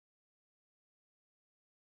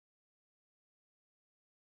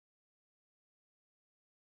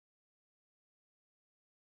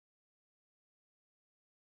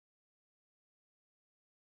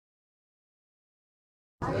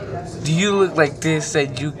Do you look like this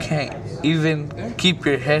that you can't even keep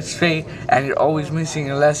your head straight and you're always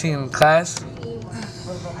missing a lesson in class?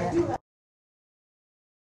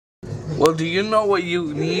 Well, do you know what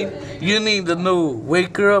you need? You need the new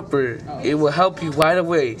Waker Upper. It will help you right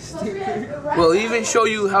away. We'll even show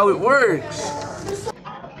you how it works.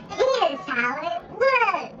 Here's how it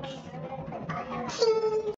works.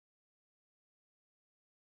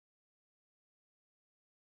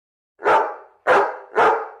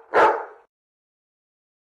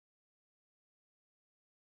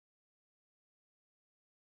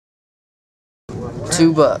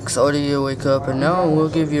 2 bucks. Order your Wake Up and now we'll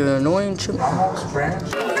give you an annoying chipmunk.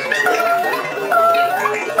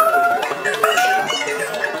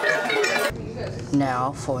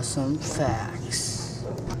 Now for some facts.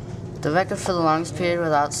 The record for the longest period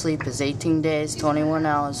without sleep is 18 days, 21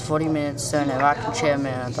 hours, 40 minutes during a rocking chair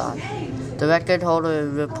marathon. The record holder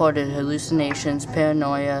reported hallucinations,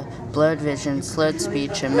 paranoia, blurred vision, slurred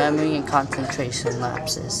speech, and memory and concentration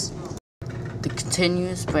lapses. The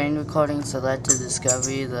continuous brain recordings that led to the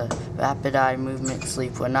discovery of the rapid eye movement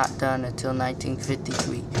sleep were not done until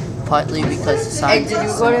 1953, partly because the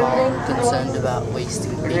scientists involved were concerned about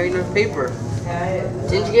wasting paper. There's enough paper.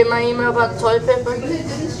 Didn't you get my email about the toilet paper?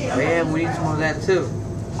 Oh yeah, we need some of that too.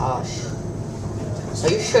 Oh, shit.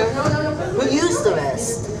 Are you sure? Who used the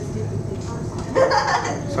rest?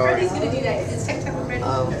 Sorry. Freddy's gonna do that because it's TikTok Freddy.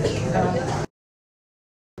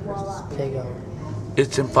 There you go.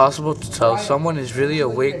 It's impossible to tell if someone is really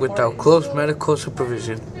awake without close medical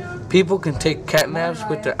supervision. People can take cat naps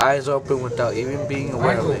with their eyes open without even being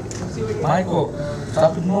aware of it. Michael,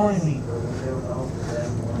 stop ignoring me.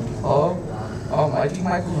 I think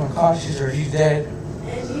Michael's unconscious or he's dead.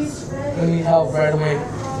 We need help right away.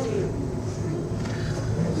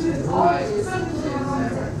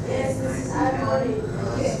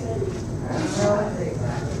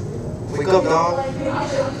 Wake up, dog.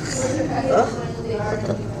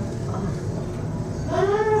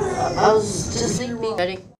 I was just sleeping.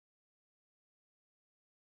 Ready?